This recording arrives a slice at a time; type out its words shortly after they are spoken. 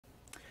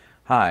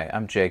Hi,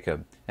 I'm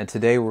Jacob, and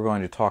today we're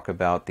going to talk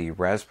about the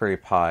Raspberry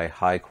Pi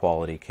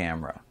high-quality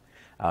camera.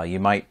 You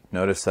might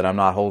notice that I'm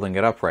not holding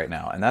it up right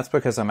now, and that's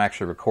because I'm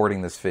actually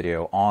recording this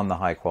video on the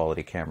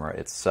high-quality camera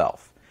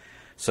itself.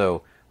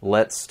 So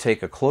let's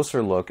take a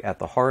closer look at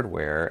the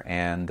hardware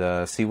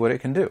and see what it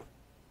can do.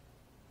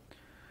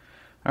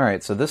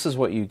 Alright, so this is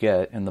what you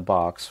get in the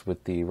box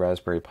with the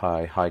Raspberry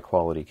Pi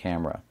high-quality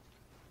camera.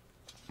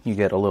 You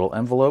get a little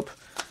envelope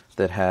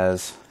that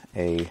has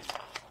a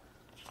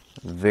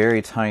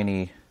very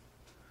tiny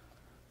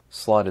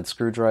slotted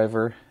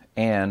screwdriver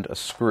and a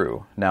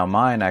screw. Now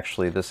mine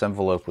actually, this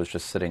envelope was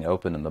just sitting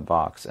open in the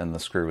box and the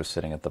screw was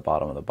sitting at the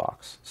bottom of the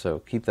box. So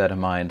keep that in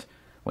mind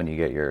when you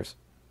get yours.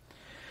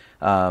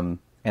 And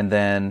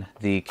then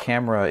the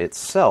camera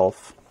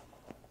itself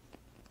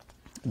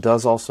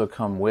does also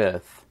come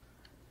with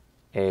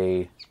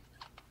a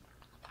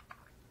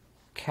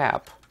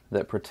cap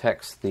that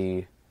protects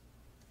the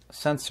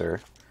sensor,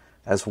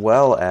 as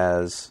well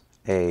as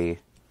a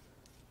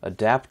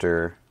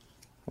adapter,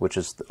 which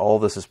is all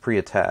this is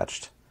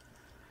pre-attached,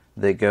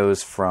 that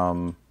goes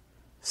from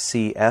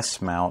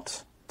CS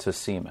mount to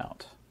C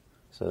mount.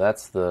 So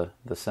that's the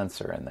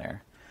sensor in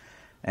there.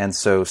 And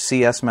so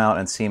CS mount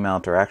and C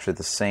mount are actually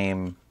the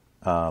same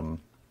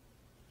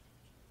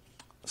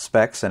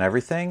specs and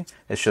everything.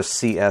 It's just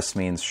CS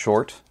means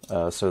short,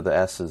 so the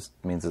S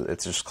means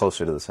it's just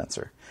closer to the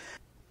sensor.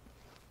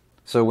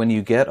 So when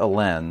you get a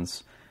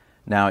lens,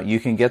 now you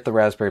can get the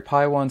Raspberry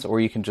Pi ones, or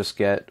you can just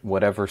get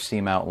whatever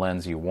C-mount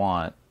lens you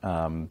want.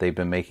 They've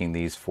been making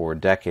these for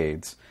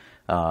decades,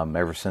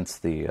 ever since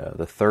the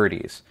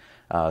 30s.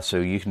 So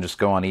you can just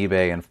go on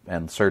eBay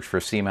and search for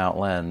C-mount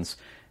lens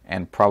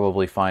and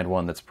probably find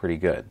one that's pretty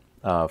good,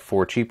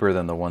 for cheaper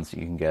than the ones that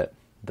you can get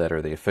that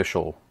are the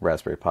official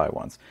Raspberry Pi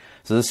ones.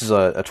 So this is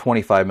a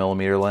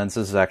 25mm lens.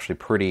 This is actually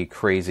pretty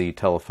crazy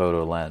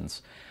telephoto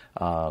lens.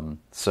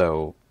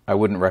 So I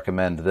wouldn't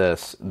recommend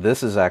this.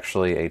 This is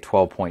actually a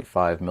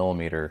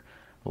 12.5mm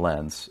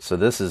lens, so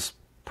this is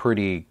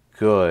pretty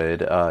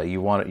good.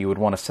 You would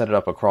want to set it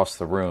up across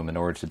the room in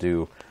order to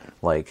do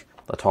like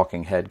a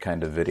talking head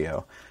kind of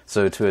video.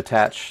 So to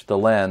attach the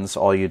lens,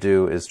 all you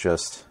do is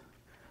just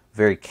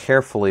very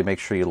carefully make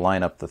sure you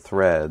line up the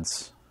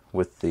threads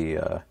with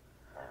the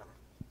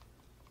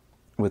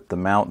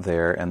mount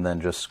there, and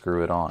then just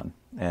screw it on.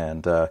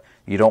 And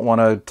you don't want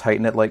to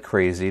tighten it like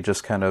crazy,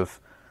 just kind of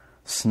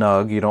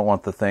snug. You don't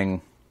want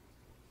the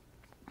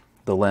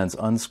lens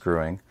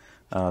unscrewing.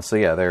 So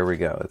yeah, there we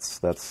go.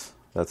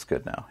 That's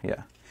good now.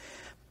 Yeah.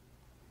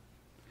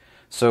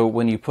 So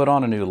when you put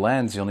on a new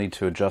lens, you'll need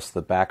to adjust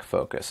the back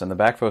focus, and the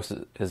back focus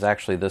is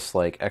actually this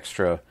like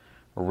extra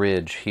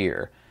ridge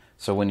here.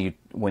 So when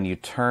you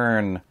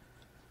turn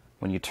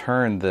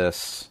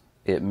this,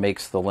 it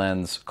makes the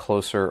lens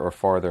closer or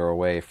farther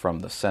away from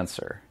the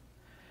sensor.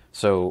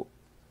 So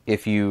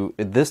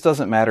this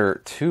doesn't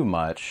matter too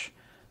much.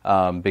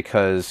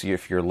 Because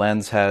if your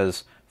lens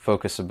has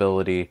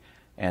focusability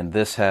and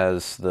this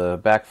has the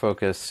back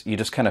focus, you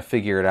just kind of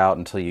figure it out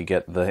until you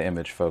get the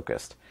image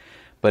focused.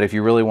 But if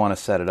you really want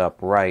to set it up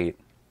right,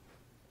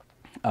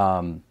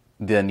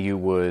 then you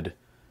would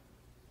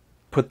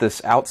put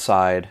this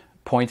outside,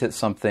 point at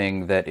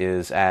something that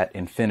is at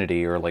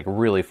infinity or like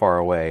really far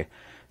away.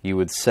 You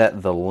would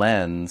set the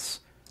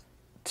lens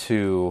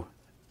to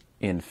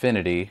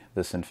infinity,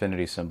 this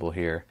infinity symbol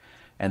here,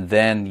 and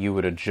then you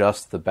would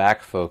adjust the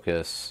back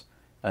focus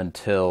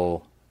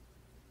until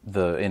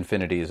the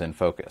infinity is in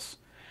focus.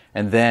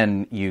 And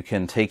then you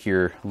can take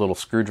your little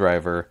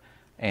screwdriver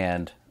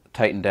and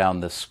tighten down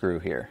this screw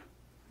here.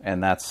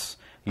 And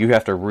you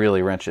have to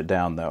really wrench it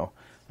down though,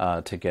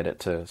 to get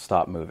it to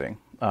stop moving.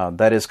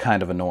 That is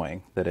kind of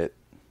annoying that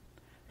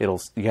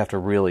you have to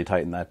really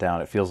tighten that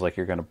down. It feels like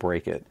you're going to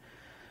break it.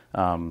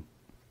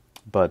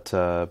 But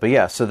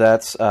yeah, so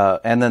that's,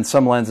 and then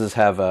some lenses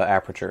have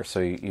aperture, so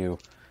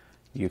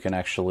you can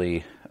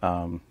actually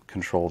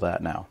control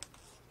that now.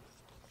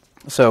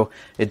 So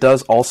it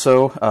does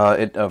also,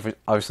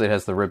 obviously it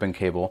has the ribbon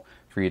cable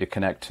for you to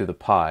connect to the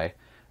Pi,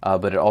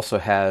 but it also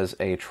has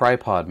a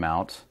tripod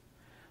mount,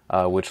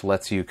 which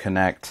lets you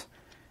connect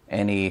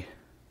any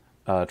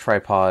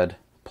tripod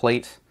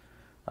plate,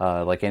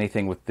 like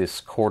anything with this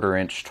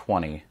 1/4"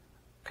 20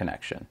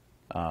 connection.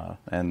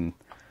 And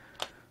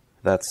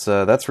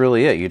that's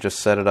really it. You just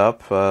set it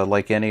up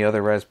like any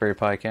other Raspberry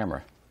Pi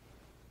camera.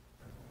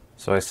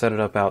 So I set it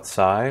up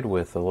outside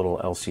with a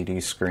little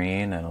LCD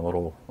screen and a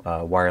little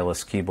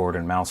wireless keyboard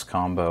and mouse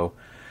combo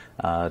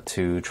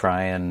to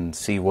try and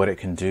see what it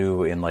can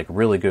do in like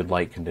really good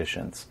light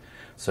conditions.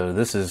 So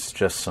this is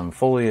just some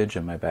foliage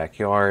in my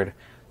backyard.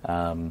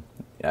 I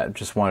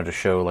just wanted to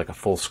show like a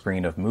full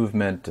screen of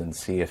movement and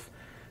see if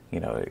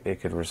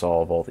it could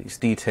resolve all these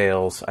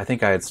details. I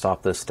think I had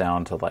stopped this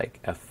down to like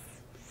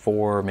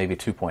f4, maybe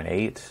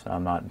 2.8.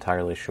 I'm not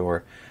entirely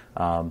sure,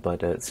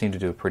 but it seemed to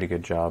do a pretty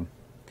good job.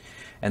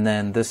 And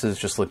then this is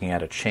just looking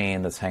at a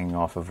chain that's hanging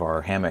off of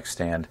our hammock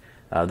stand.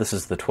 This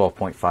is the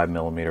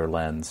 12.5mm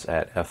lens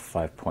at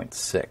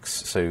f5.6.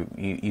 So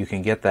you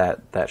can get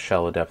that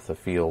shallow depth of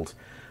field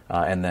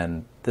And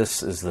then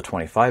this is the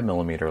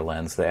 25mm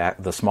lens,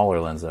 the smaller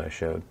lens that I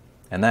showed,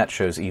 and that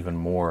shows even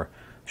more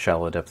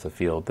shallow depth of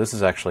field. This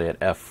is actually at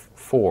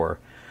f4,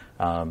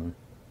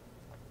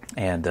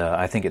 and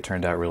I think it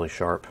turned out really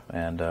sharp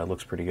and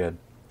looks pretty good.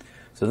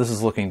 So this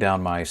is looking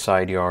down my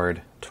side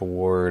yard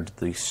toward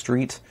the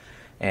street,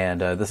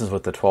 and this is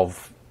with the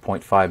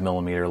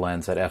 12.5mm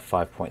lens at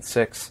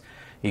f5.6.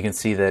 You can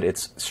see that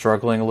it's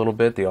struggling a little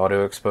bit, the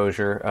auto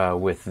exposure,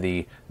 with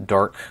the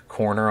dark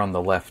corner on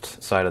the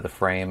left side of the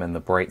frame and the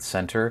bright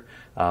center,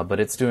 but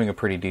it's doing a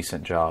pretty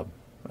decent job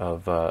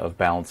of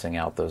balancing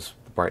out those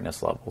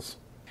brightness levels.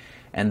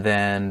 And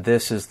then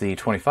this is the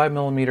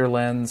 25mm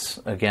lens,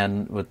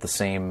 again with the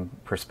same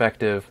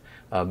perspective,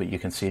 but you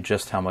can see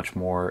just how much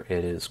more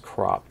it is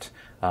cropped.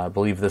 I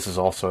believe this is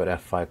also at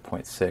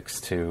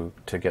f5.6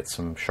 to get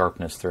some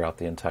sharpness throughout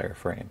the entire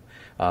frame.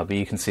 But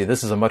you can see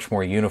this is a much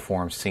more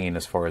uniform scene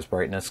as far as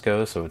brightness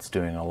goes, so it's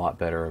doing a lot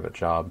better of a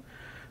job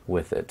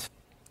with it.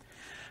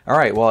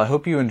 Alright, well I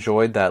hope you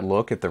enjoyed that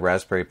look at the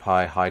Raspberry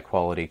Pi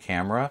high-quality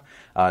camera.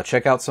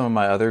 Check out some of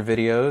my other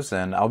videos,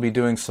 and I'll be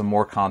doing some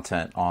more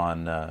content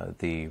on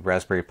the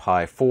Raspberry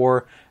Pi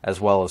 4 as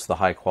well as the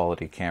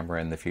high-quality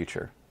camera in the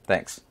future.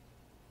 Thanks.